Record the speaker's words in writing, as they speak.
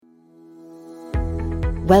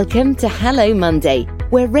Welcome to Hello Monday,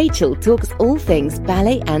 where Rachel talks all things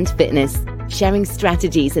ballet and fitness, sharing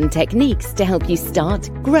strategies and techniques to help you start,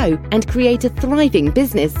 grow, and create a thriving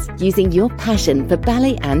business using your passion for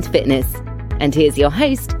ballet and fitness. And here's your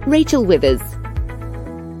host, Rachel Withers.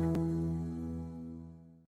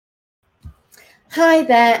 Hi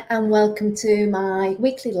there and welcome to my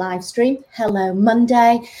weekly live stream, Hello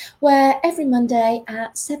Monday, where every Monday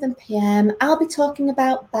at 7 p.m. I'll be talking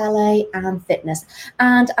about ballet and fitness,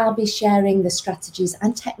 and I'll be sharing the strategies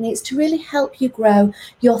and techniques to really help you grow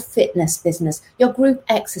your fitness business, your group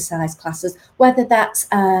exercise classes, whether that's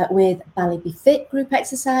with Ballet Be Fit group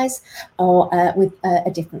exercise or with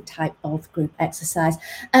a different type of group exercise.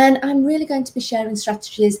 And I'm really going to be sharing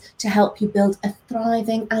strategies to help you build a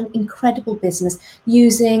thriving and incredible business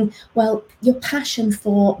using, well, your passion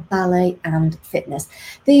for ballet and fitness.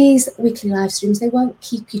 These weekly live streams, they won't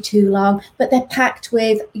keep you too long, but they're packed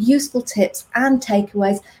with useful tips and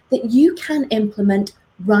takeaways that you can implement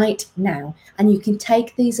right now, and you can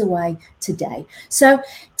take these away today. So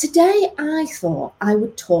today I thought I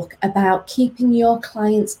would talk about keeping your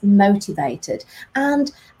clients motivated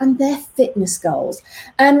and their fitness goals.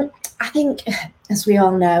 I think, as we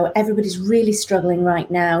all know, everybody's really struggling right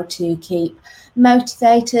now to keep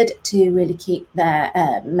motivated, to really keep their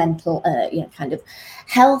mental kind of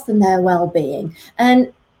health and their well-being.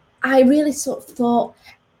 And I really sort of thought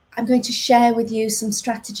I'm going to share with you some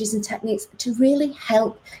strategies and techniques to really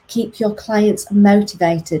help keep your clients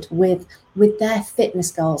motivated with their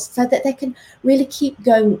fitness goals, so that they can really keep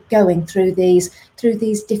going through these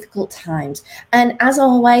difficult times. And as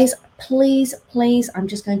always, please, I'm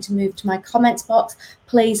just going to move to my comments box.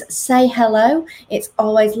 Please say hello. It's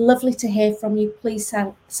always lovely to hear from you. Please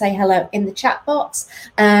say hello in the chat box.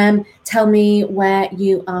 Tell me where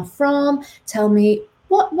you are from. Tell me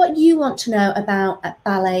what you want to know about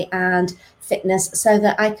ballet and fitness, so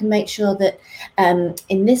that I can make sure that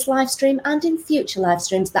in this live stream and in future live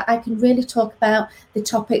streams that I can really talk about the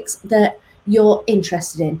topics that you're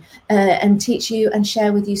interested in and teach you and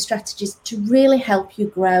share with you strategies to really help you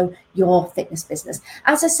grow your fitness business.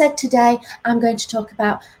 As I said, today I'm going to talk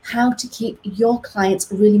about how to keep your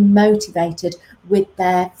clients really motivated with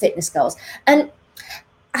their fitness goals. And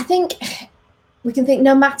I think we can think,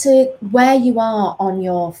 no matter where you are on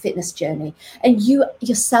your fitness journey, and you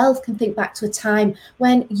yourself can think back to a time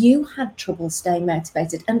when you had trouble staying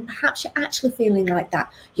motivated, and perhaps you're actually feeling like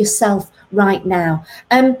that yourself right now.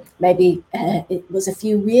 Maybe it was a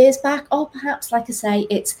few years back, or perhaps, like I say,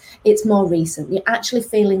 it's more recent. You're actually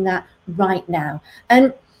feeling that right now.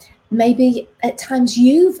 And maybe at times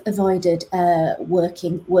you've avoided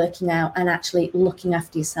working out and actually looking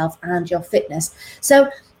after yourself and your fitness. So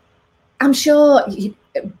I'm sure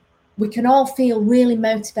we can all feel really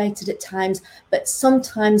motivated at times, but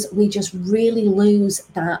sometimes we just really lose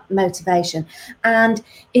that motivation. And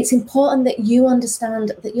it's important that you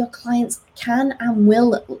understand that your clients can and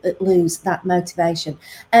will lose that motivation.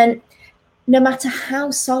 And no matter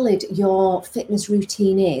how solid your fitness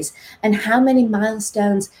routine is and how many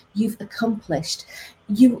milestones you've accomplished,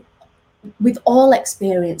 we've all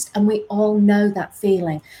experienced, and we all know that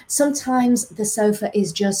feeling. Sometimes the sofa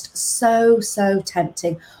is just so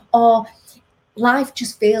tempting, or life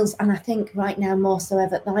just feels, and I think right now more so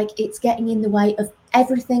ever, like it's getting in the way of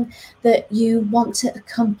everything that you want to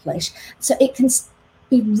accomplish. So it can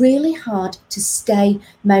be really hard to stay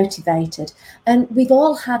motivated. And we've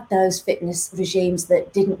all had those fitness regimes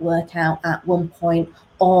that didn't work out at one point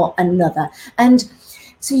or another. And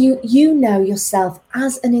so you know yourself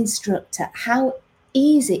as an instructor how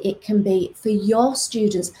easy it can be for your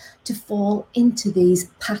students to fall into these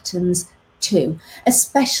patterns too,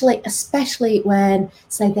 especially when,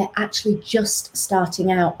 say, they're actually just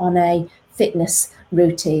starting out on a fitness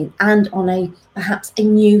routine and on perhaps a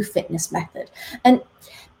new fitness method. And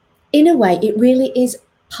in a way, it really is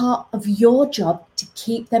part of your job to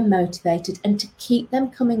keep them motivated and to keep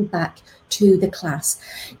them coming back to the class.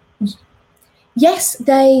 Yes,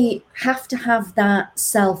 they have to have that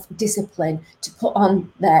self-discipline to put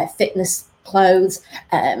on their fitness clothes,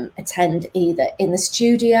 attend either in the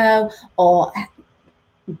studio or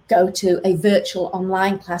go to a virtual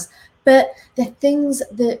online class. But there are things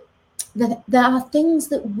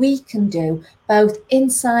that we can do both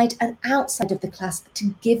inside and outside of the class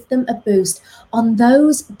to give them a boost on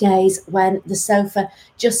those days when the sofa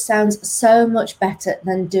just sounds so much better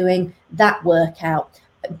than doing that workout,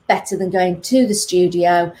 better than going to the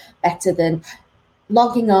studio, better than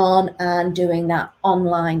logging on and doing that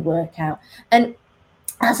online workout. And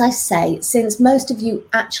as I say, since most of you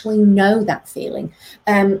actually know that feeling,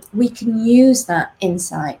 we can use that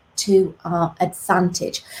insight to our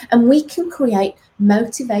advantage. And we can create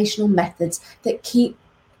motivational methods that keep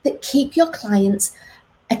your clients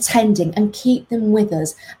attending and keep them with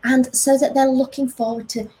us, and so that they're looking forward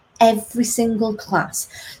to every single class.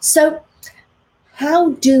 So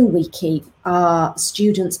how do we keep our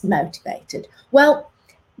students motivated? Well,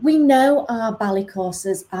 we know our ballet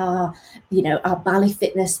courses are, our ballet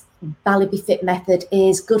fitness, Ballet Be Fit method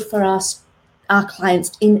is good for our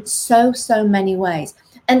clients in so many ways.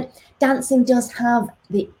 And dancing does have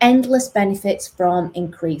the endless benefits, from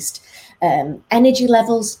increased energy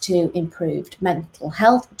levels to improved mental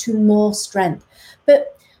health to more strength.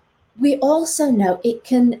 But we also know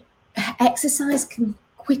exercise can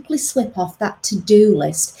quickly slip off that to-do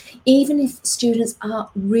list, even if students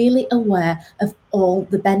are really aware of all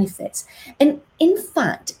the benefits. And in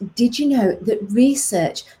fact, did you know that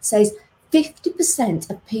research says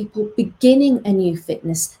 50% of people beginning a new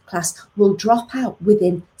fitness class will drop out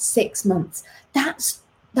within 6 months? That's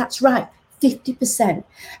right, 50%.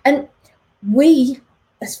 And we,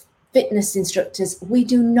 as fitness instructors, we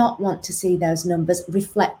do not want to see those numbers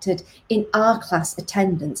reflected in our class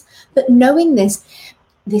attendance. But knowing this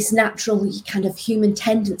natural kind of human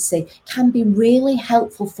tendency can be really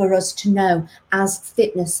helpful for us to know as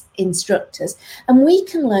fitness instructors. And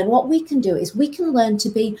what we can do is we can learn to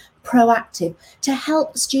be proactive, to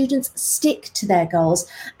help students stick to their goals,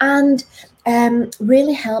 and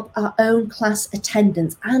really help our own class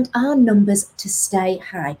attendance and our numbers to stay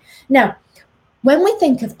high. Now, when we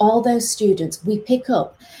think of all those students, we pick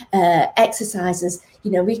up exercises,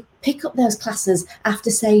 we pick up those classes after,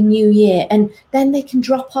 say, New Year, and then they can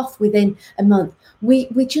drop off within a month.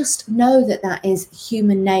 We just know that is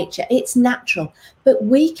human nature. It's natural, but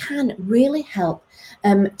we can really help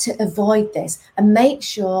to avoid this and make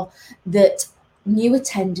sure that new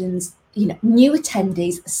attendees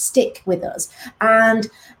stick with us. And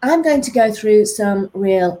I'm going to go through some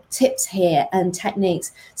real tips here and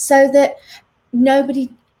techniques so that nobody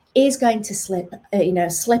is going to slip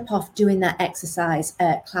off doing that exercise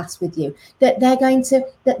class with you, that they're going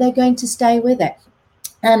to stay with it.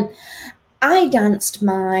 I danced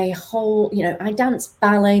I danced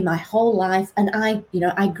ballet my whole life, and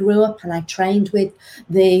I grew up and I trained with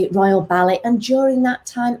the Royal Ballet, and during that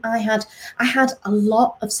time I had a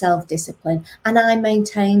lot of self-discipline, and I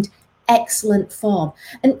maintained excellent form,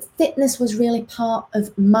 and fitness was really part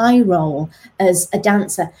of my role as a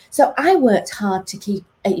dancer. So I worked hard to keep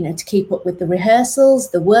up with the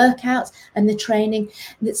rehearsals, the workouts, and the training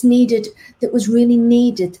that was really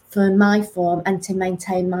needed for my form and to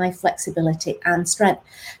maintain my flexibility and strength.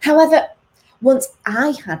 However, once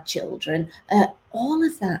I had children, all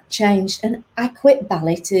of that changed, and I quit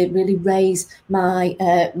ballet to really raise my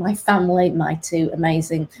family, my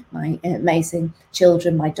amazing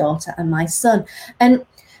children, my daughter and my son. And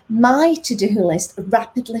my to-do list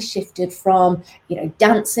rapidly shifted from,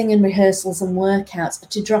 dancing and rehearsals and workouts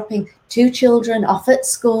to dropping 2 children off at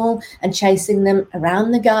school and chasing them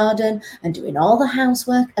around the garden and doing all the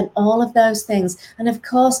housework and all of those things. And of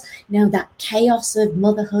course, that chaos of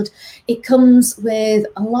motherhood, it comes with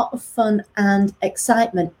a lot of fun and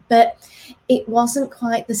excitement, but it wasn't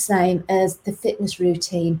quite the same as the fitness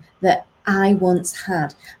routine that I once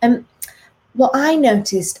had. What I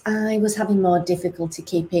noticed, I was having more difficulty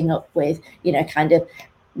keeping up with, kind of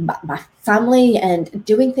my family and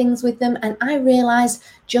doing things with them. And I realized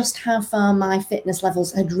just how far my fitness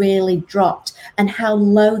levels had really dropped and how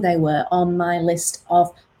low they were on my list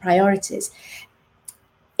of priorities.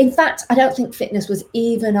 In fact, I don't think fitness was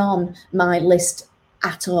even on my list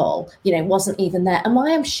at all. It wasn't even there. And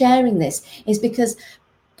why I'm sharing this is because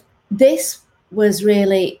this was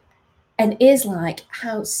really and is like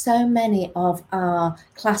how so many of our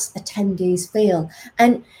class attendees feel.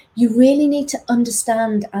 And you really need to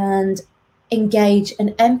understand and engage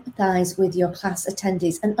and empathize with your class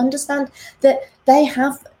attendees and understand that they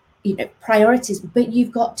have priorities, but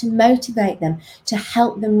you've got to motivate them to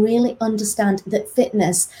help them really understand that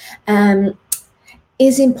fitness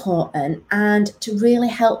is important, and to really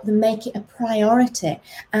help them make it a priority.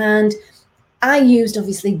 And I used,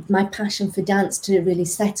 obviously, my passion for dance to really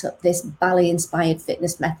set up this ballet-inspired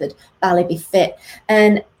fitness method, Ballet Be Fit.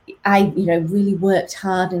 And I, really worked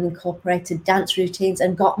hard and incorporated dance routines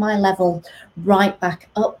and got my level right back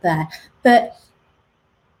up there. But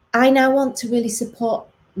I now want to really support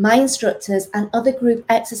my instructors and other group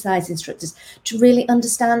exercise instructors to really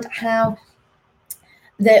understand how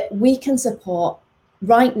that we can support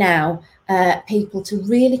right now people to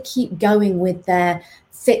really keep going with their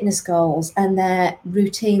fitness goals and their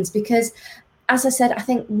routines, because as I said, I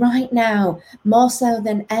think right now more so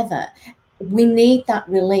than ever we need that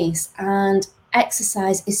release, and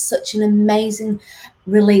exercise is such an amazing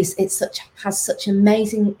release. Has such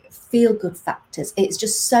amazing feel good factors. It's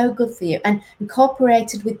just so good for you, and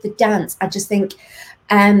incorporated with the dance, I just think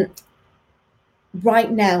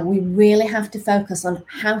right now we really have to focus on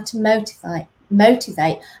how to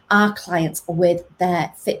motivate our clients with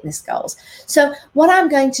their fitness goals. So what I'm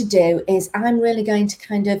going to do is I'm really going to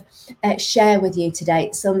kind of share with you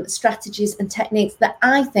today some strategies and techniques that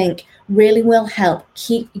I think really will help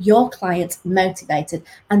keep your clients motivated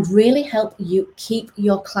and really help you keep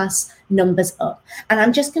your class numbers up. And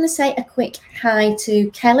I'm just going to say a quick hi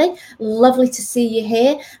to Kelly. Lovely to see you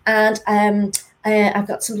here. And I've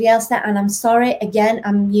got somebody else there, and I'm sorry, again,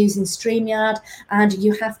 I'm using StreamYard, and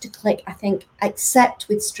you have to click, I think, accept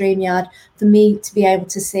with StreamYard for me to be able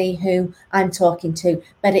to see who I'm talking to.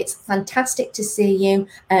 But it's fantastic to see you,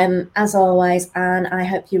 as always, and I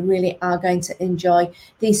hope you really are going to enjoy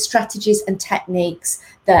these strategies and techniques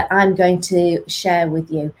that I'm going to share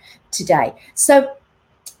with you today. So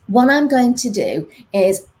what I'm going to do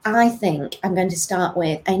is I think I'm going to start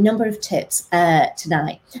with a number of tips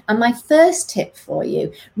tonight. And my first tip for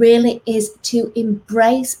you really is to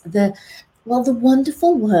embrace the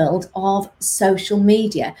wonderful world of social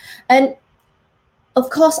media. And of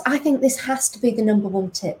course, I think this has to be the number one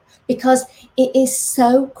tip because it is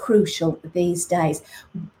so crucial these days.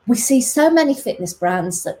 We see so many fitness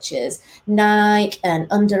brands such as Nike and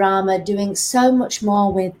Under Armour doing so much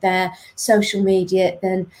more with their social media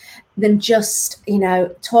than just,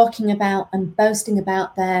 talking about and boasting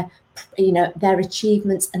about their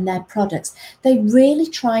achievements and their products. They really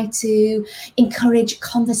try to encourage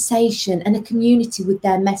conversation and a community with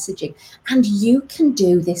their messaging. And you can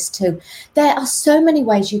do this too. There are so many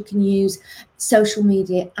ways you can use social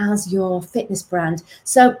media as your fitness brand.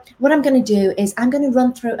 So what I'm going to do is I'm going to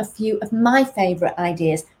run through a few of my favorite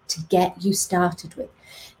ideas to get you started with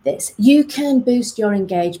this. You can boost your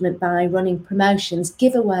engagement by running promotions,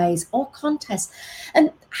 giveaways, or contests,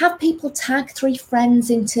 and have people tag 3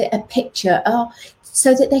 friends into a picture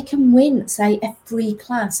so that they can win, say, a free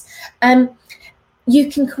class.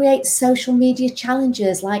 You can create social media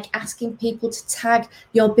challenges like asking people to tag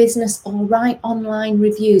your business or write online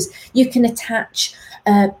reviews. You can attach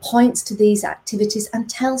points to these activities and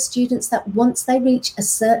tell students that once they reach a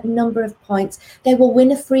certain number of points, they will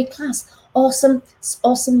win a free class. Awesome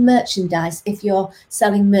merchandise if you're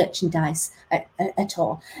selling merchandise at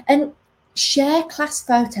all. And share class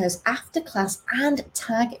photos after class and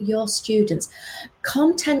tag your students.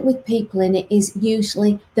 Content with people in it is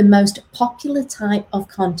usually the most popular type of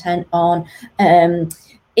content on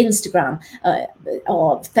Instagram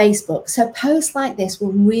or Facebook. So posts like this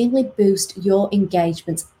will really boost your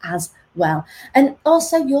engagements as well. And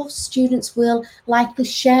also your students will likely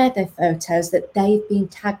share their photos that they've been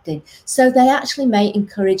tagged in. So they actually may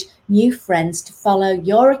encourage new friends to follow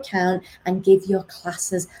your account and give your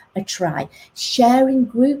classes a try. Sharing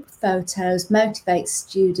group photos motivates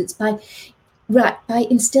students by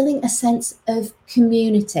instilling a sense of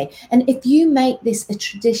community. And if you make this a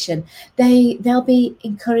tradition, they'll be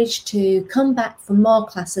encouraged to come back for more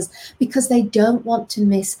classes because they don't want to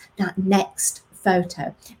miss that next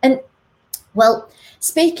photo. And well,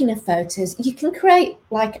 speaking of photos, you can create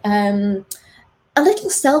like a little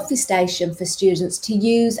selfie station for students to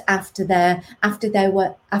use after their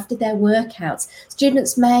workouts.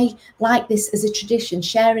 Students may like this as a tradition,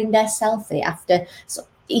 sharing their selfie after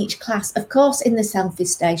each class. Of course, in the selfie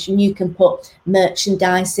station, you can put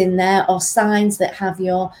merchandise in there or signs that have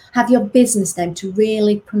your business name to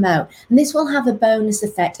really promote. And this will have a bonus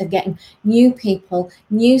effect of getting new people,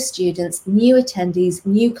 new students, new attendees,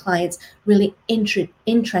 new clients really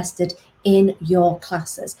interested in your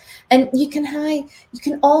classes. And you can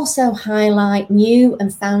also highlight new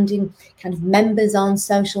and founding kind of members on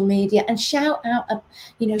social media, and shout out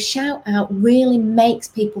really makes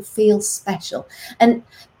people feel special. And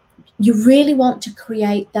you really want to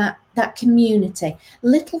create that community.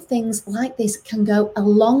 Little things like this can go a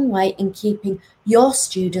long way in keeping your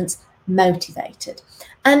students motivated.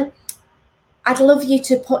 And I'd love you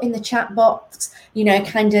to put in the chat box,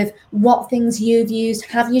 kind of what things you've used.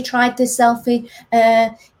 Have you tried this selfie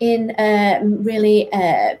in really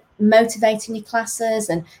motivating your classes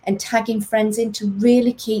and tagging friends in to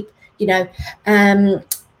really keep that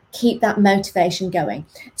motivation going?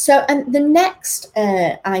 So, and the next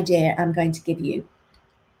idea I'm going to give you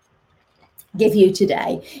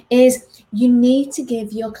today is you need to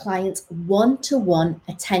give your clients one-to-one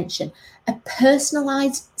attention. A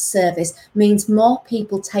personalized service means more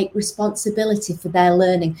people take responsibility for their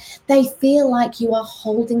learning. They feel like you are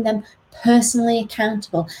holding them personally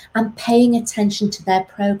accountable and paying attention to their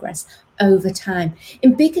progress over time.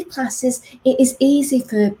 In bigger classes, it is easy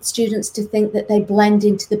for students to think that they blend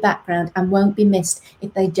into the background and won't be missed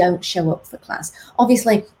if they don't show up for class.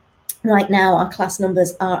 Obviously, right now our class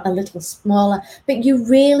numbers are a little smaller, but you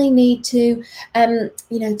really need to,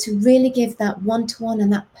 to really give that one-to-one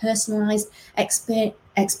and that personalized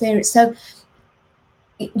experience. So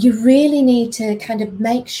you really need to kind of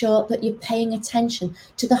make sure that you're paying attention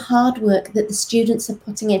to the hard work that the students are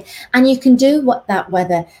putting in. And you can do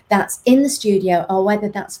whether that's in the studio or whether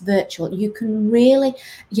that's virtual. You can really,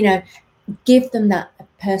 give them that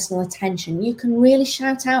personal attention. You can really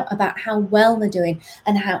shout out about how well they're doing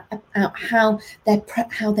and how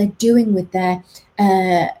they're doing with their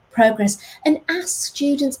progress, and ask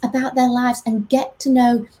students about their lives and get to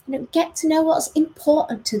know what's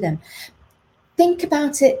important to them. Think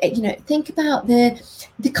about it, think about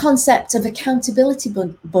the concept of accountability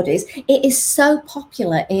buddies. It is so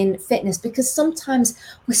popular in fitness because sometimes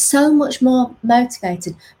we're so much more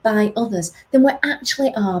motivated by others than we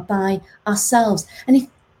actually are by ourselves. And if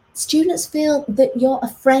students feel that you're a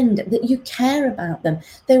friend, that you care about them,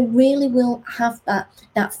 they really will have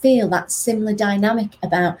that similar dynamic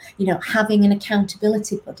about, having an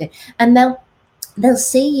accountability buddy. And they'll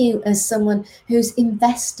see you as someone who's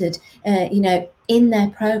invested, in their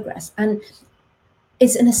progress and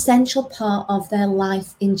is an essential part of their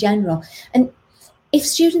life in general. And if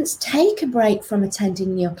students take a break from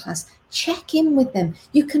attending your class, check in with them.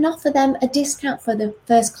 You can offer them a discount for the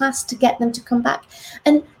first class to get them to come back,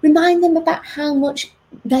 and remind them about how much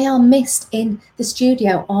they are missed in the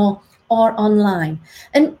studio or online.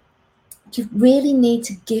 And you really need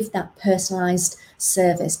to give that personalized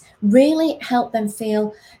service. Really help them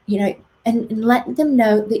feel, and let them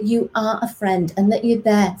know that you are a friend and that you're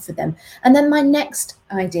there for them. And then my next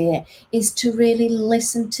idea is to really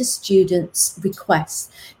listen to students'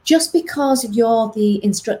 requests. Just because you're the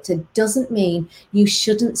instructor doesn't mean you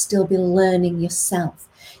shouldn't still be learning yourself.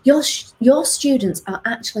 Your students are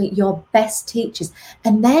actually your best teachers,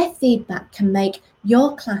 and their feedback can make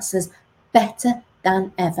your classes better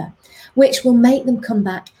than ever, which will make them come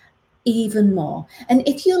back even more. And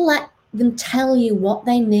if you let them tell you what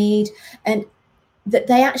they need and that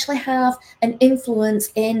they actually have an influence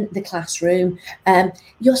in the classroom,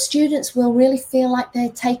 your students will really feel like they're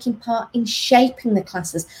taking part in shaping the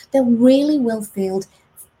classes. They really will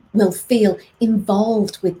feel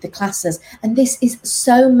involved with the classes, and this is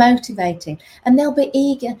so motivating, and they'll be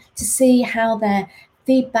eager to see how their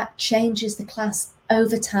feedback changes the class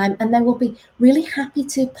over time, and they will be really happy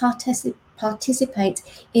to participate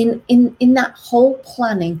in that whole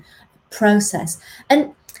planning process.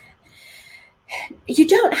 And you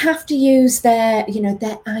don't have to use their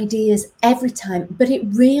ideas every time, but it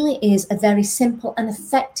really is a very simple and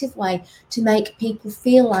effective way to make people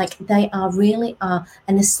feel like they really are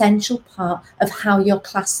an essential part of how your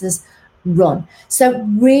classes run. So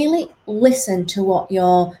really listen to what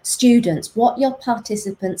your students, what your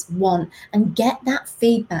participants want, and get that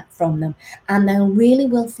feedback from them, and they really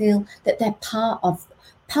will feel that they're part of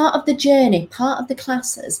the journey, part of the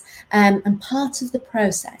classes, and part of the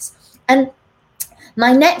process. And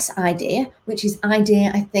my next idea, which is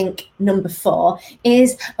idea I think number 4,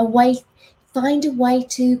 is find a way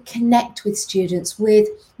to connect with students with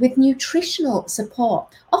nutritional support.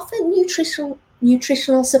 Often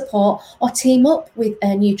nutritional support, or team up with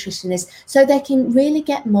a nutritionist so they can really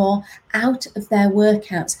get more out of their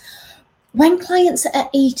workouts. When clients are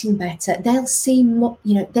eating better, they'll see more,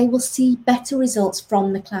 they will see better results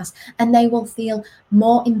from the class, and they will feel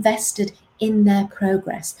more invested in their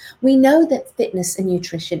progress. We know that fitness and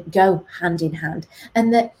nutrition go hand in hand,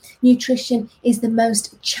 and that nutrition is the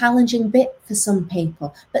most challenging bit for some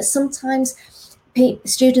people, but sometimes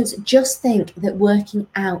students just think that working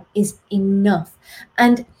out is enough.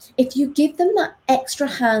 And if you give them that extra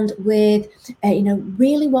hand with,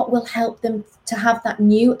 really what will help them to have that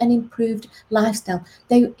new and improved lifestyle,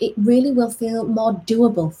 it really will feel more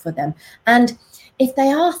doable for them. And if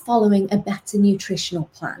they are following a better nutritional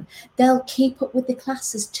plan, they'll keep up with the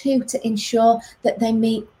classes too, to ensure that they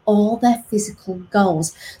meet all their physical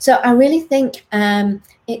goals. So I really think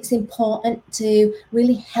it's important to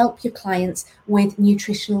really help your clients with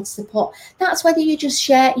nutritional support. That's whether you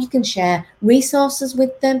can share resources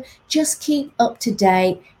with them, just keep up to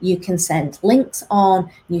date. You can send links on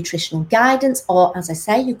nutritional guidance, or as I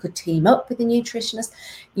say, you could team up with a nutritionist,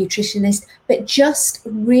 but just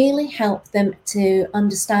really help them to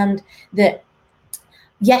understand that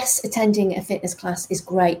yes, attending a fitness class is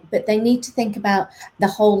great, but they need to think about the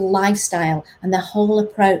whole lifestyle and the whole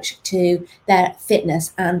approach to their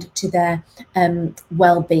fitness and to their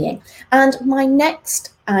well-being. And my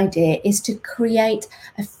next idea is to create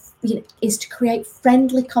is to create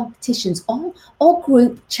friendly competitions or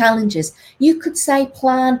group challenges. You could say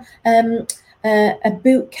plan a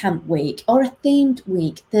boot camp week or a themed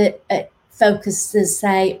week that focuses,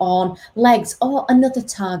 say, on legs or another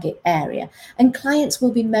target area, and clients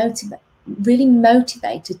will be really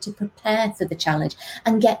motivated to prepare for the challenge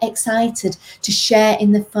and get excited to share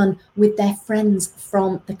in the fun with their friends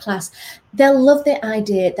from the class. They'll love the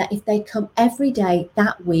idea that if they come every day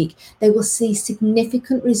that week, they will see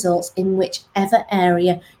significant results in whichever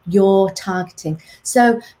area you're targeting.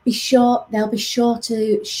 So they'll be sure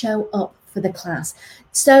to show up for the class.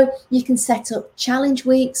 So you can set up challenge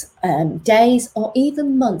weeks, days, or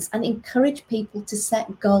even months, and encourage people to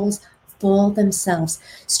set goals for themselves.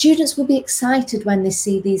 Students will be excited when they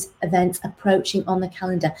see these events approaching on the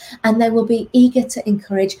calendar, and they will be eager to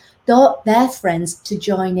encourage their friends to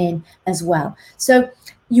join in as well. So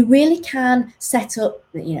you really can set up,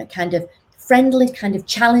 kind of friendly kind of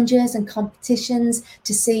challenges and competitions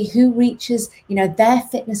to see who reaches, their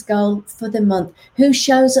fitness goal for the month, who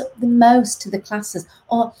shows up the most to the classes,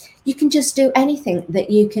 or you can just do anything that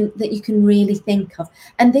you can really think of.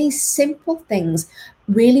 And these simple things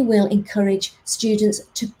really will encourage students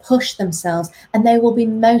to push themselves, and they will be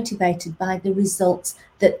motivated by the results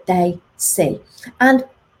that they see. And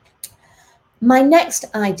my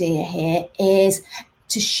next idea here is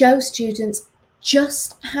to show students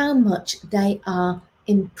just how much they are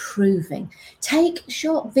improving. Take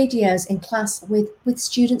short videos in class with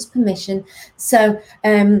students' permission. So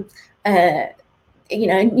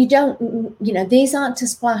you don't, these aren't to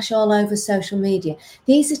splash all over social media.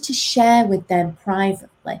 These are to share with them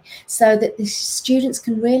privately, so that the students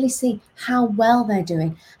can really see how well they're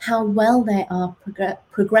doing, how well they are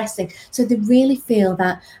progressing. So they really feel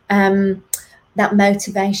that that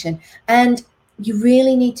motivation. And you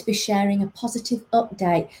really need to be sharing a positive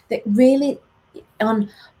update that really on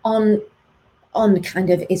kind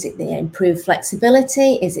of, is it the improved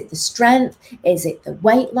flexibility? Is it the strength? Is it the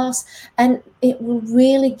weight loss? And it will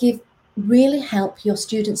really help your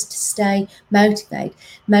students to stay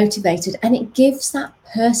motivated. And it gives that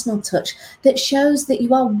personal touch that shows that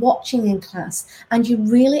you are watching in class and you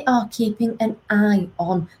really are keeping an eye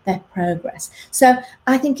on their progress. So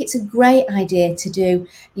I think it's a great idea to do,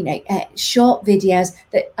 short videos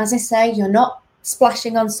that, as I say, you're not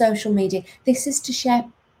splashing on social media. This is to share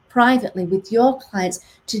privately with your clients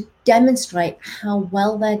to demonstrate how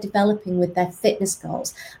well they're developing with their fitness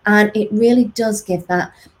goals. And it really does give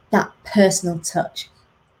that personal touch.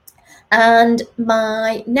 And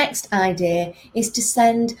my next idea is to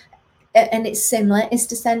send, and it's similar, is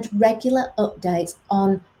to send regular updates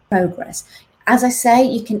on progress. As I say,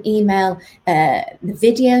 you can email the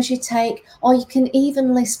videos you take, or you can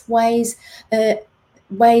even list ways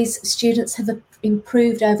students have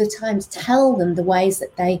improved over time. Tell them the ways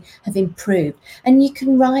that they have improved, and you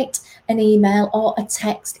can write an email or a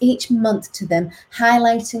text each month to them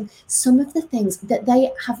highlighting some of the things that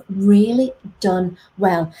they have really done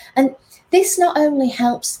well. And this not only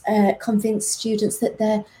helps convince students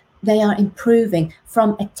that they are improving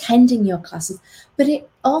from attending your classes, but it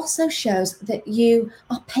also shows that you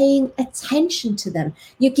are paying attention to them.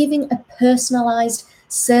 You're giving a personalized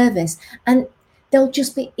service, and they'll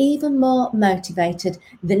just be even more motivated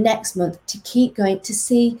the next month to keep going, to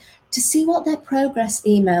see what their progress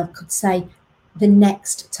email could say the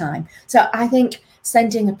next time. So I think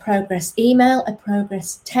sending a progress email, a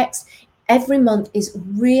progress text every month is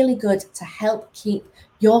really good to help keep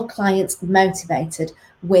your clients motivated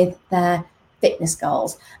with their fitness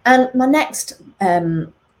goals. And my next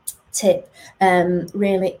tip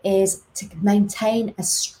really is to maintain a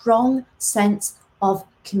strong sense of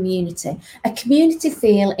community. A community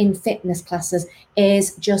feel in fitness classes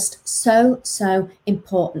is just so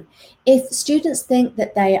important. If students think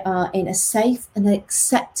that they are in a safe and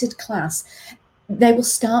accepted class, they will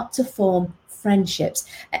start to form friendships.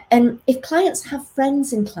 And if clients have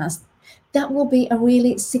friends in class, that will be a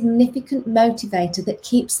really significant motivator that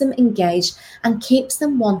keeps them engaged and keeps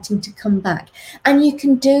them wanting to come back. And you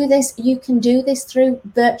can do this through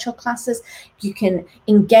virtual classes. You can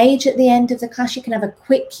engage at the end of the class. You can have a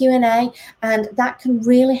quick Q&A, and that can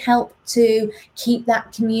really help to keep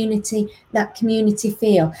that community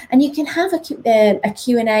feel. And you can have a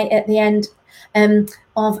Q&A at the end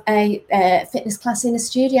of a fitness class in a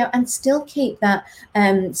studio and still keep that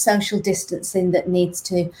social distancing that needs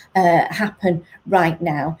to happen right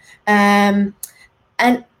now. And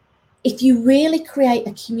if you really create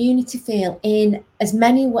a community feel in as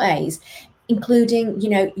many ways, including,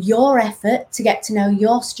 your effort to get to know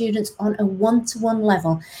your students on a one-to-one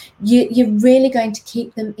level, you're really going to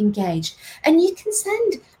keep them engaged. And you can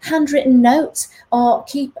send handwritten notes, or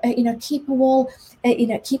keep a wall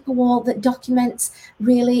that documents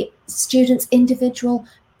really students' individual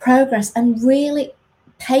progress, and really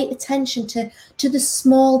pay attention to the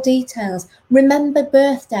small details. Remember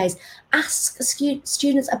birthdays. Ask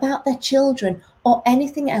students about their children or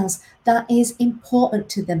anything else that is important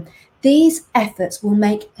to them. These efforts will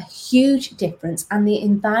make a huge difference, and the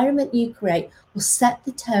environment you create will set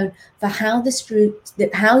the tone for how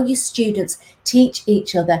your students teach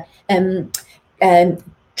each other,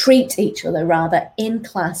 treat each other rather, in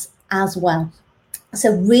class as well.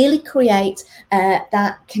 So really create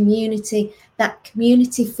that community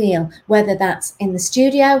feel, whether that's in the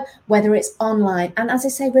studio, whether it's online. And as I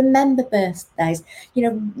say, remember birthdays.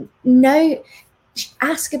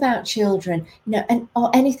 Ask about children,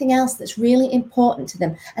 or anything else that's really important to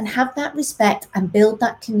them, and have that respect and build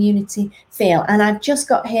that community feel. And I've just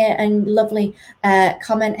got here a lovely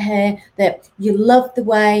comment here that you love the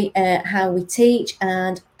way how we teach,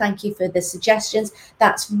 and thank you for the suggestions.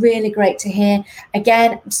 That's really great to hear.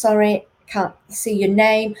 Again, I'm sorry, can't see your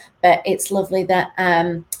name, but it's lovely that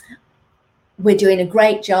we're doing a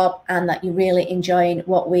great job and that you're really enjoying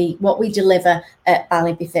what we deliver at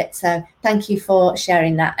Ballybefit. So thank you for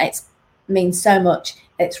sharing that. It means so much.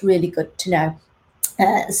 It's really good to know.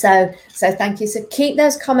 So thank you. So keep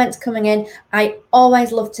those comments coming in. I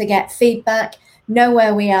always love to get feedback, know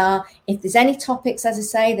where we are. If there's any topics, as I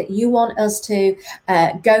say, that you want us to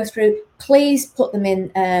go through, please put them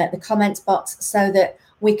in the comments box so that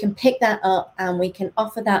we can pick that up and we can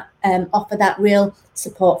offer that real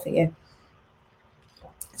support for you.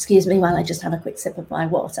 Excuse me while I just have a quick sip of my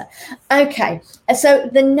water. Okay, so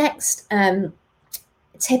the next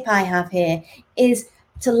tip I have here is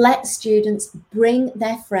to let students bring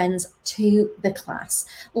their friends to the class.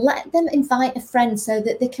 Let them invite a friend so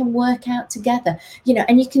that they can work out together,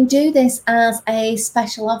 and you can do this as a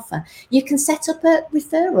special offer. You can set up a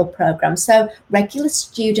referral program, so regular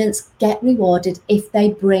students get rewarded if they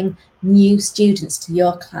bring new students to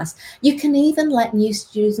your class. You can even let new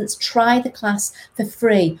students try the class for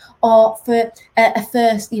free, or for a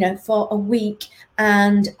first, for a week,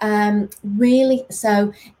 and really,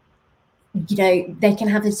 so they can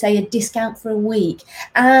have, say, a discount for a week.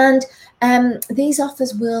 And these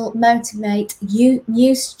offers will motivate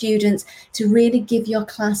new students to really give your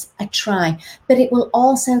class a try, but it will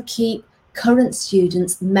also keep current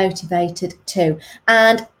students motivated too.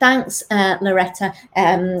 And thanks, Loretta.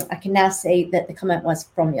 I can now see that the comment was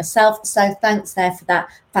from yourself, so thanks there for that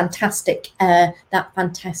fantastic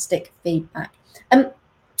feedback.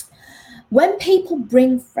 When people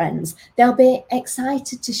bring friends, they'll be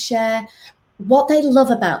excited to share what they love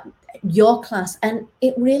about your class, and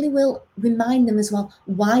it really will remind them as well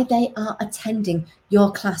why they are attending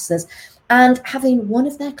your classes. And having one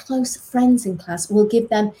of their close friends in class will give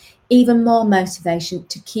them even more motivation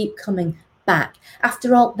to keep coming back.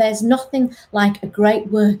 After all, there's nothing like a great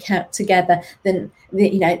workout together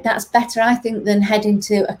that's better, I think, than heading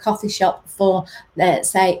to a coffee shop for,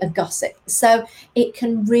 say, a gossip. So it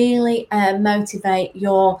can really motivate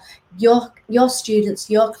your students,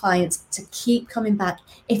 your clients, to keep coming back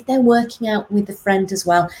if they're working out with a friend as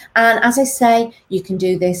well. And as I say, you can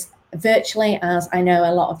do this virtually, as I know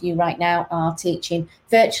a lot of you right now are teaching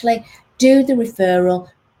virtually. Do the referral,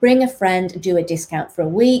 bring a friend, do a discount for a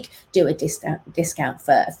week, do a discount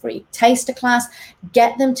for a free taster class,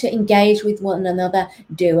 get them to engage with one another,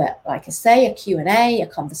 do it, like I say, a Q&A, a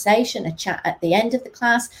conversation, a chat at the end of the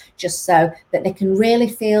class, just so that they can really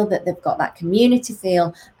feel that they've got that community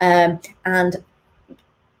feel. And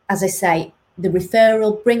as I say, the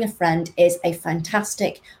referral, bring a friend, is a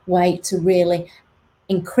fantastic way to really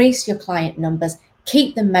increase your client numbers,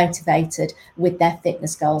 keep them motivated with their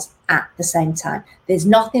fitness goals at the same time. There's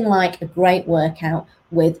nothing like a great workout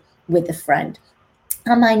with a friend.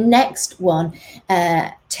 And my next one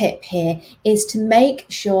tip here is to make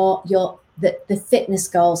sure that the fitness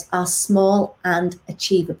goals are small and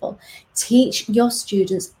achievable. Teach your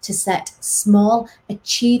students to set small,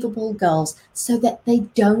 achievable goals so that they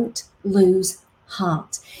don't lose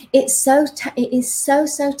heart. It is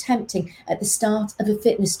so tempting at the start of a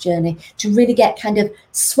fitness journey to really get kind of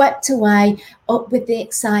swept away up with the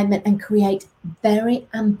excitement and create very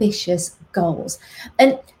ambitious goals.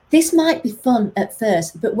 And this might be fun at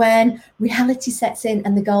first, but when reality sets in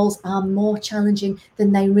and the goals are more challenging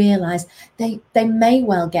than they realize, they may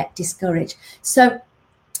well get discouraged. So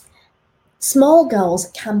small goals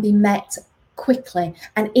can be met quickly.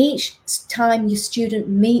 And each time your student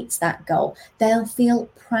meets that goal, they'll feel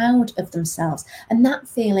proud of themselves. And that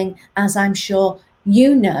feeling, as I'm sure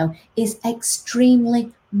you know, is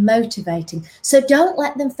extremely motivating. So don't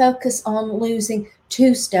let them focus on losing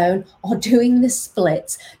 2 stone or doing the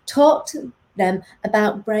splits. Talk to them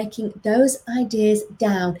about breaking those ideas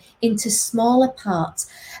down into smaller parts,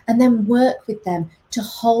 and then work with them to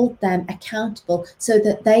hold them accountable so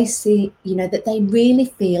that they see, that they really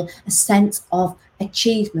feel a sense of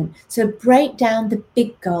achievement. So break down the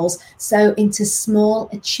big goals into small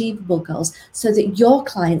achievable goals so that your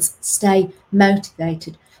clients stay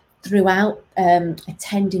motivated throughout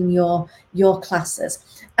attending your classes.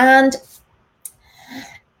 And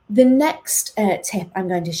the next tip I'm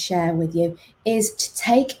going to share with you is to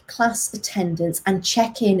take class attendance and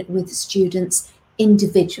check in with students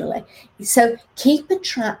individually. So keep a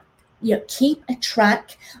track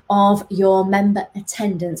of your member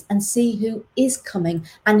attendance and see who is coming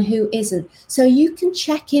and who isn't. So you can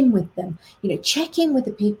check in with them, check in with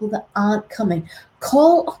the people that aren't coming.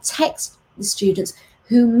 Call or text the students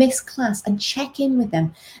who miss class and check in with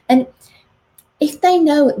them. And if they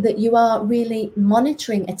know that you are really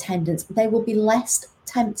monitoring attendance, they will be less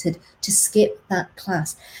tempted to skip that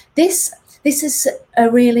class. This is a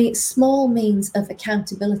really small means of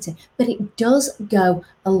accountability, but it does go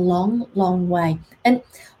a long, long way. And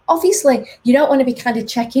obviously, you don't want to be kind of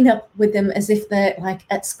checking up with them as if they're like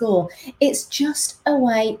at school. It's just a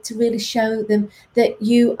way to really show them that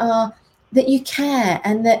you care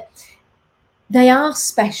and that they are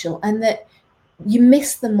special and that you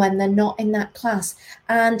miss them when they're not in that class,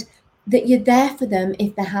 and that you're there for them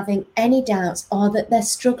if they're having any doubts or that they're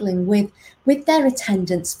struggling with their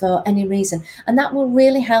attendance for any reason. And that will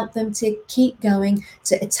really help them to keep going,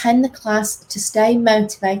 to attend the class, to stay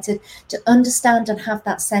motivated, to understand and have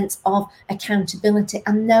that sense of accountability,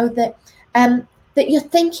 and know that that you're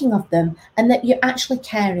thinking of them and that you actually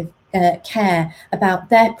care about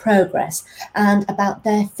their progress and about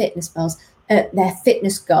their fitness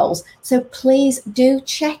goals. So please do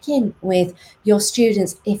check in with your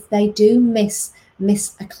students if they do miss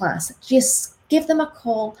a class. Just give them a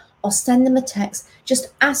call or send them a text,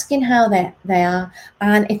 just asking how they are,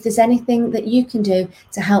 and if there's anything that you can do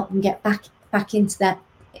to help them get back into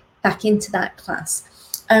that class.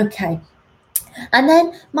 Okay. And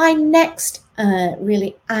then my next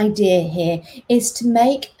really idea here is to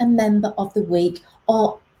make a member of the week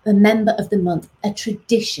or a member of the month a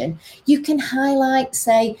tradition. You can highlight,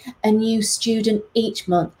 say, a new student each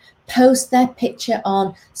month, post their picture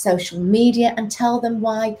on social media and tell them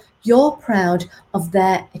why you're proud of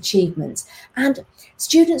their achievements. And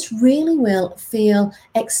students really will feel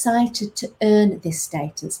excited to earn this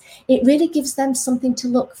status. It really gives them something to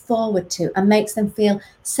look forward to and makes them feel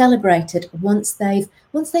celebrated once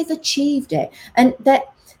they've achieved it. And that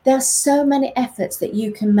there are so many efforts that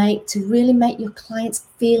you can make to really make your clients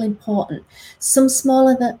feel important, some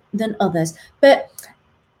smaller than others. But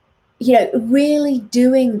really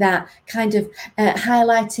doing that kind of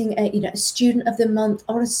highlighting a student of the month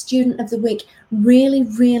or a student of the week really,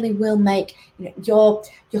 really will make your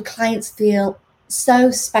clients feel so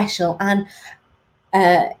special. And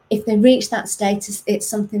if they reach that status, it's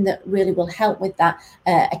something that really will help with that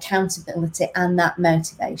accountability and that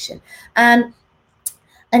motivation. And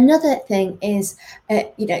another thing is,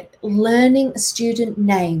 learning student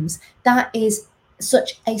names. That is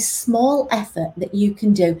such a small effort that you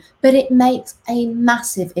can do, but it makes a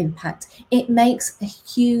massive impact. It makes a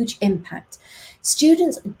huge impact.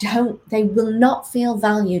 Students will not feel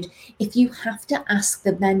valued if you have to ask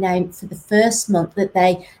them their name for the first month that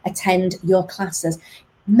they attend your classes.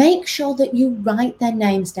 Make sure that you write their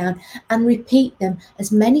names down and repeat them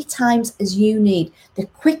as many times as you need. The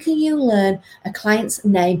quicker you learn a client's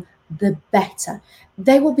name, the better.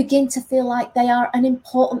 They will begin to feel like they are an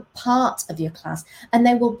important part of your class, and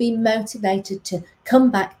they will be motivated to come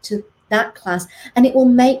back to that class, and it will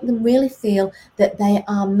make them really feel that they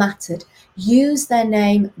are mattered. Use their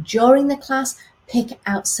name during the class, pick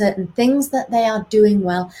out certain things that they are doing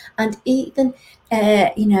well, and even,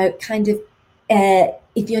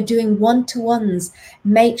 if you're doing one-to-ones,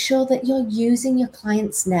 make sure that you're using your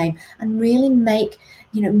client's name and really make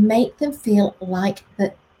them feel like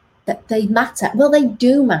that they matter. Well, they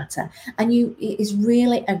do matter, and it is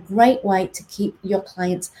really a great way to keep your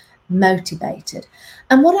clients motivated.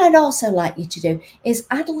 And what I'd also like you to do is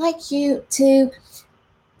I'd like you to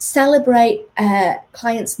celebrate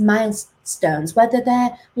clients' milestones, whether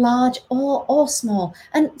they're large or small,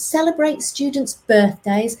 and celebrate students'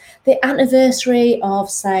 birthdays, the anniversary of,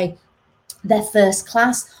 say, their first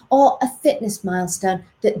class, or a fitness milestone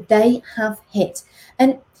that they have hit.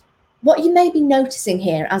 And what you may be noticing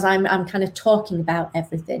here as I'm kind of talking about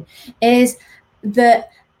everything is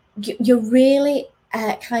that you're really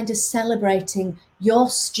kind of celebrating your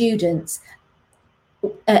students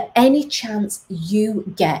any chance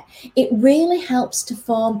you get. It really helps to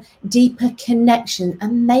form deeper connection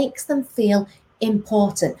and makes them feel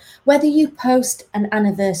important. Whether you post an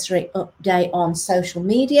anniversary update on social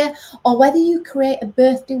media or whether you create a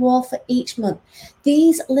birthday wall for each month,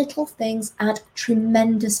 these little things add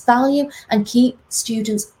tremendous value and keep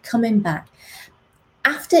students coming back.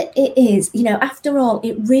 After all,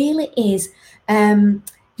 it really is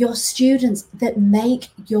your students that make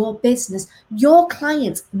your business. Your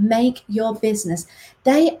clients make your business.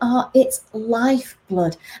 They are its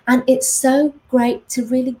lifeblood, and it's so great to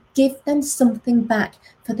really give them something back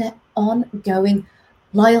for their ongoing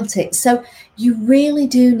loyalty. So you really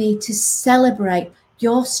do need to celebrate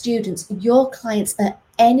your students, your clients at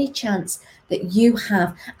any chance that you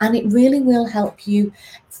have, and it really will help you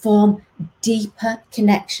form deeper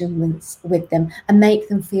connections with them and make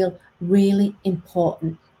them feel really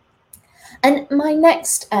important. And my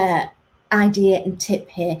next idea and tip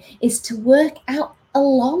here is to work out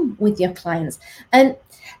along with your clients. And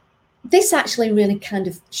this actually really kind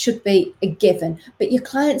of should be a given, but your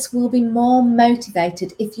clients will be more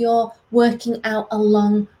motivated if you're working out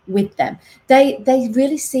along with them. They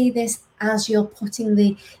really see this as you're putting in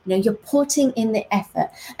the effort,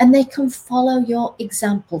 and they can follow your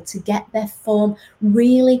example to get their form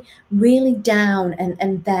really, really down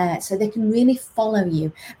and there, so they can really follow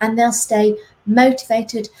you, and they'll stay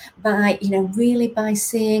motivated by, really by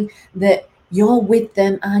seeing that you're with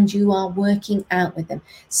them and you are working out with them.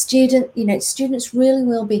 Students really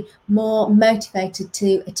will be more motivated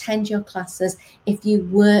to attend your classes if you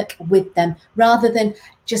work with them rather than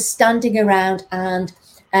just standing around and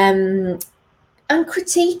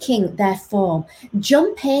critiquing their form.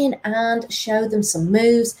 Jump in and show them some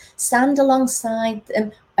moves, stand alongside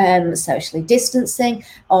them, socially distancing,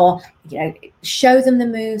 or show them the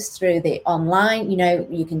moves through the online.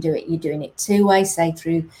 You can do it, you're doing it two-way, say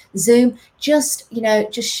through Zoom. Just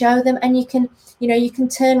show them, and you can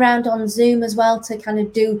turn around on Zoom as well to kind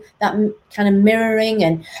of do that kind of mirroring,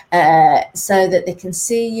 and so that they can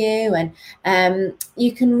see you, and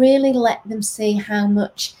you can really let them see how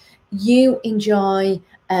much you enjoy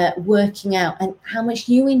working out, and how much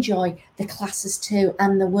you enjoy the classes too,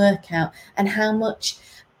 and the workout, and how much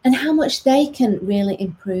they can really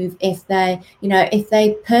improve if they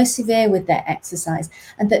persevere with their exercise,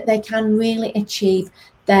 and that they can really achieve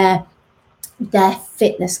their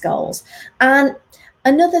fitness goals. And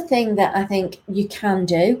another thing that I think you can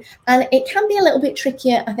do, and it can be a little bit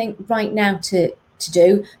trickier, I think, right now to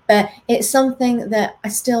do, but it's something that I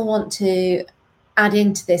still want to add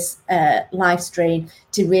into this live stream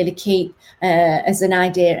to really keep as an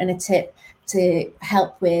idea and a tip to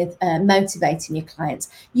help with motivating your clients.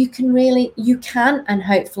 You can, and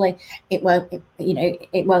hopefully it won't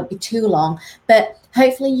be too long, but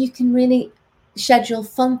hopefully you can really schedule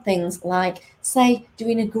fun things like, say,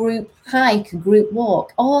 doing a group hike, a group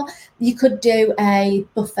walk, or you could do a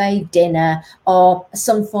buffet dinner or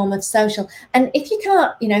some form of social. And if you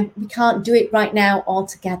can't do it right now all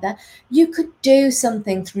together, you could do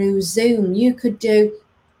something through Zoom. You could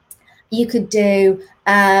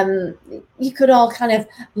all kind of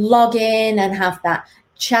log in and have that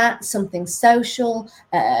chat, something social,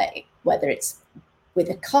 whether it's with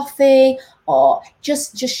a coffee or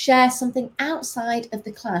just share something outside of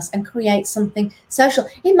the class and create something social.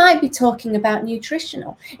 It might be talking about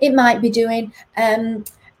nutritional. It might be doing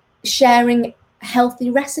sharing healthy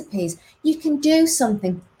recipes. You can do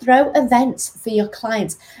something, throw events for your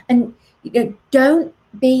clients, and don't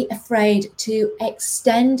be afraid to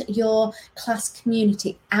extend your class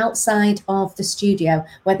community outside of the studio,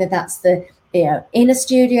 whether that's in a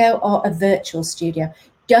studio or a virtual studio.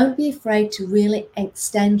 Don't be afraid to really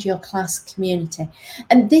extend your class community.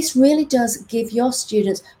 And this really does give your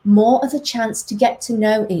students more of a chance to get to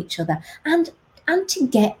know each other and to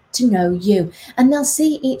get to know you. And they'll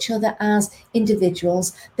see each other as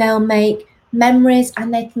individuals. They'll make memories,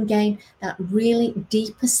 and they can gain that really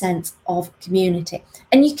deeper sense of community.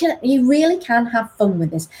 And you really can have fun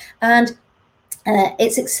with this. And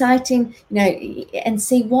it's exciting, and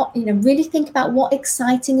see what, really think about what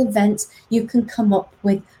exciting events you can come up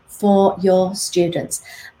with for your students.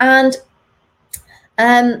 And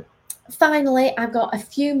finally, I've got a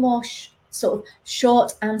few more sort of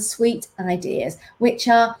short and sweet ideas, which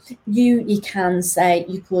are you can say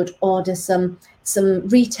you could order some some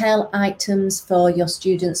retail items for your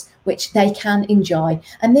students which they can enjoy,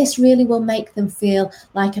 and this really will make them feel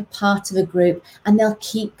like a part of a group, and they'll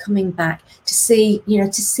keep coming back to see, you know,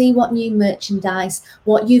 to see what new merchandise,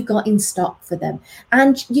 what you've got in stock for them.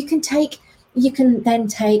 And you can then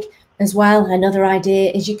take as well, another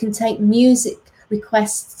idea is you can take music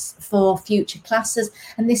requests for future classes,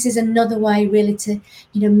 and this is another way really to,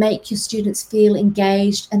 you know, make your students feel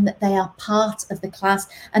engaged and that they are part of the class,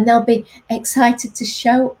 and they'll be excited to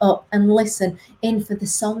show up and listen in for the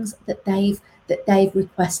songs that they've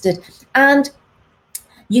requested. And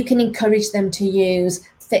you can encourage them to use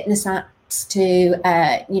fitness apps to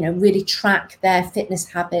really track their fitness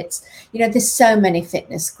habits. You know, there's so many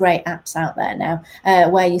fitness great apps out there now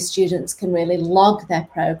where your students can really log their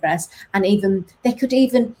progress, and they could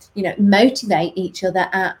even motivate each other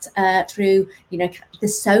through the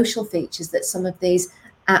social features that some of these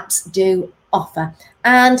apps do offer.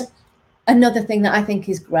 And another thing that I think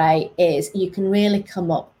is great is you can really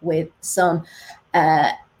come up with some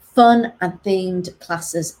fun and themed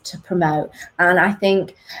classes to promote. And I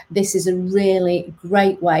think this is a really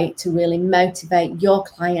great way to really motivate your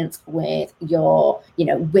clients with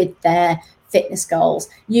with their fitness goals.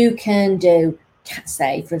 You can do,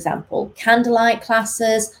 say, for example, candlelight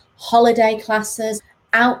classes, holiday classes,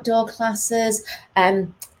 outdoor classes,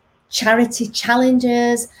 charity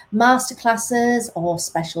challenges, master classes, or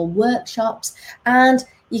special workshops. And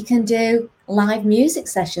you can do live music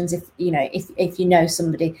sessions. If you know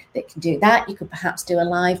somebody that can do that, you could perhaps do a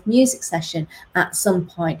live music session at some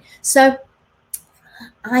point. So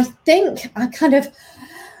I think I've kind of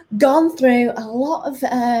gone through a lot of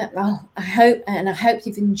I hope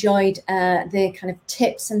you've enjoyed the kind of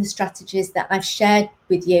tips and the strategies that I've shared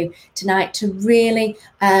with you tonight to really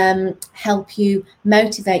help you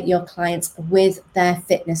motivate your clients with their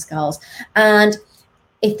fitness goals. And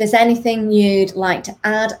if there's anything you'd like to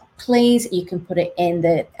add, please, you can put it in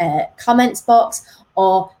the comments box,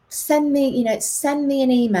 or send me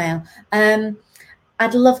an email.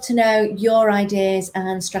 I'd love to know your ideas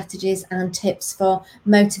and strategies and tips for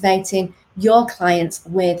motivating your clients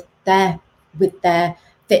with their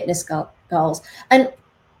fitness goals. And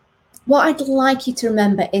what I'd like you to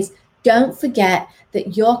remember is, don't forget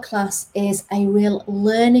that your class is a real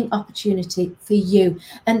learning opportunity for you,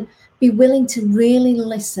 and be willing to really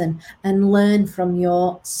listen and learn from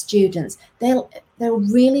your students. They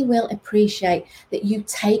really will appreciate that you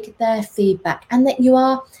take their feedback, and that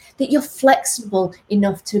you're flexible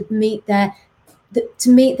enough to meet their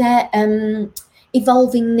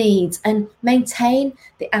evolving needs, and maintain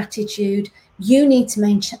the attitude. You need to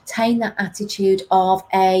maintain that attitude of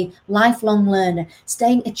a lifelong learner,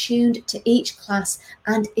 staying attuned to each class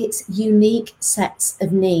and its unique sets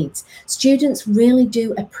of needs. Students really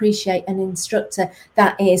do appreciate an instructor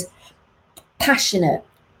that is passionate,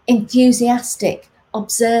 enthusiastic,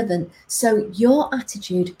 observant. So your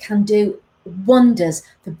attitude can do wonders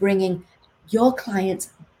for bringing your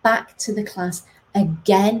clients back to the class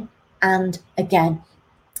again and again.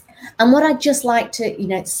 And what I'd just like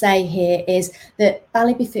to say here is that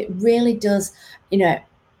Bally Be Fit really does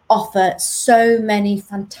offer so many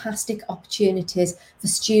fantastic opportunities for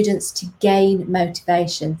students to gain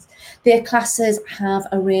motivation. Their classes have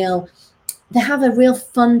a real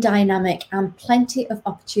fun dynamic, and plenty of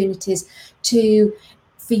opportunities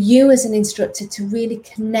for you as an instructor to really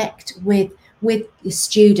connect with your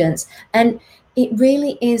students. And it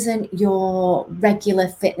really isn't your regular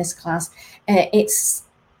fitness class.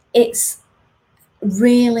 It's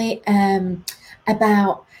really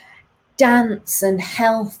about dance and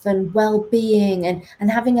health and well-being,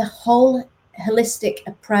 and having a whole holistic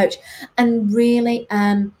approach, and really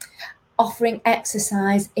offering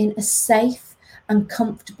exercise in a safe and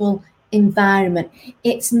comfortable environment.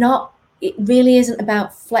 It really isn't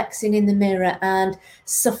about flexing in the mirror and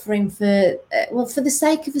suffering for the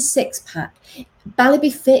sake of a six-pack. Bally Be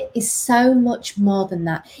Fit is so much more than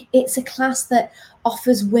that. It's a class that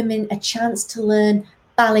offers women a chance to learn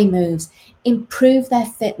ballet moves, improve their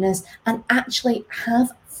fitness, and actually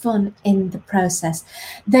have fun in the process.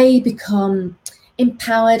 They become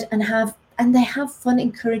empowered and they have fun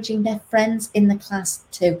encouraging their friends in the class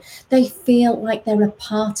too. They feel like they're a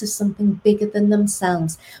part of something bigger than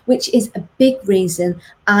themselves, which is a big reason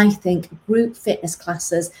I think group fitness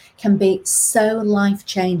classes can be so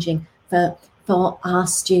life-changing for our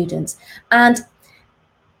students. And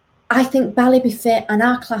I think Bally Be Fit and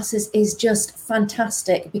our classes is just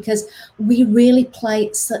fantastic, because we really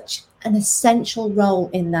play such an essential role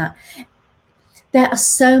in that. There are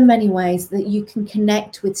so many ways that you can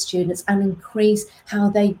connect with students and increase how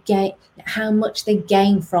much they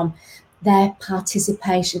gain from their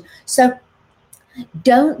participation. So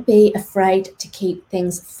Don't be afraid to keep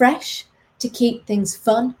things fresh, to keep things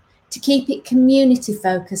fun, to keep it community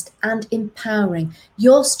focused and empowering.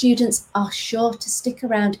 Your students are sure to stick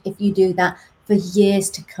around if you do that for years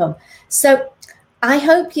to come. So I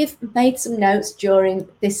hope you've made some notes during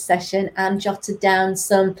this session and jotted down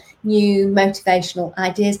some new motivational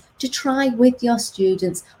ideas to try with your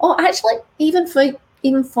students, or actually even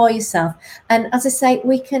for yourself. And as I say,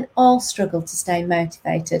 we can all struggle to stay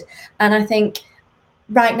motivated. And I think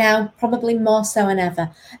right now, probably more so than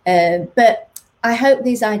ever. But I hope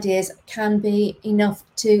these ideas can be enough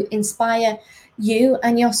to inspire you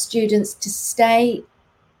and your students to stay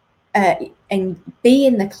and be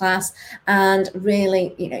in the class and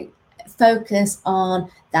really, focus on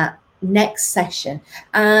that next session.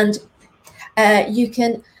 And you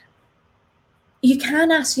can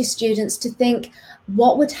ask your students to think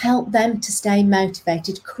what would help them to stay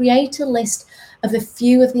motivated. Create a list of a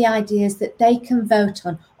few of the ideas that they can vote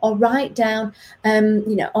on, or write down,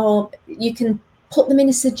 or you can put them in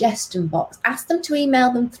a suggestion box. Ask them to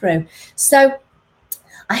email them through. So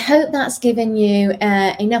I hope that's given you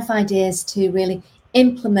enough ideas to really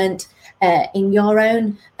implement in your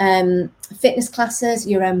own fitness classes,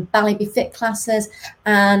 your own Bally Fit classes.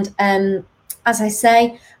 And as I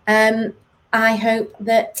say, I hope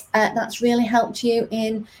that that's really helped you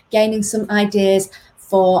in gaining some ideas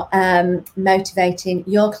for motivating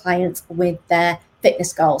your clients with their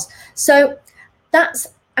fitness goals. So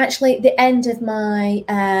that's actually the end of my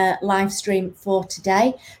live stream for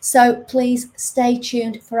today. So please stay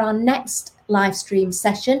tuned for our next live stream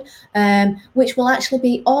session, which will actually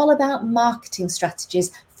be all about marketing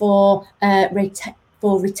strategies for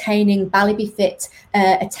retaining Bally Fit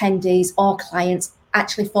attendees or clients,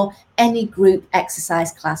 actually for any group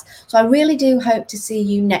exercise class. So I really do hope to see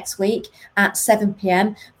you next week at 7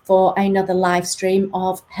 p.m. for another live stream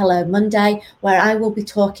of Hello Monday, where I will be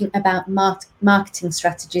talking about marketing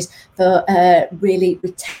strategies for really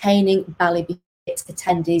retaining Bally Fit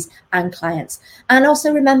attendees and clients. And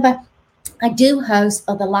also remember, I do host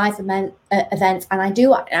other live events, and I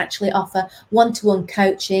do actually offer one-to-one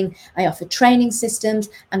coaching. I offer training systems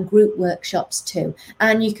and group workshops too.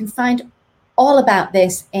 And you can find all about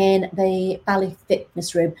this in the Bally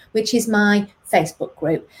Fitness Room, which is my Facebook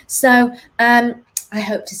group. So I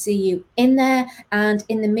hope to see you in there. And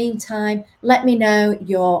in the meantime,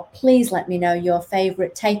 please let me know your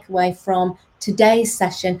favorite takeaway from today's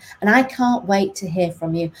session. And I can't wait to hear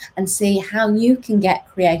from you and see how you can get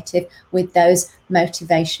creative with those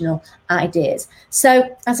motivational ideas.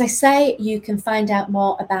 So as I say, you can find out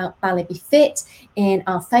more about Bally Fit in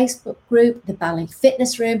our Facebook group, the Bally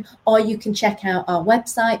Fitness Room, or you can check out our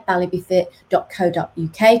website,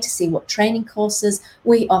 ballyfit.co.uk, to see what training courses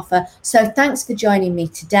we offer. So thanks for joining me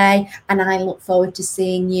today, and I look forward to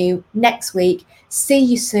seeing you next week. See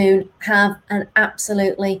you soon. Have an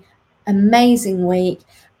absolutely amazing week.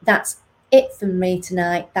 That's it from me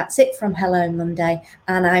tonight. That's it from Hello Monday,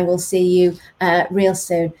 and I will see you real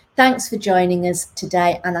soon. Thanks for joining us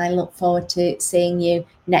today, and I look forward to seeing you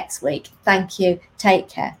next week. Thank you. Take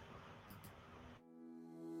care.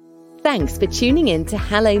 Thanks for tuning in to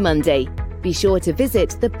Hello Monday. Be sure to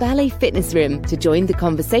visit the Bally Fitness Room to join the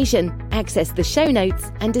conversation, access the show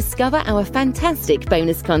notes, and discover our fantastic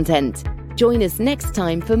bonus content. Join us next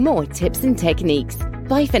time for more tips and techniques.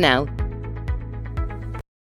 Bye for now.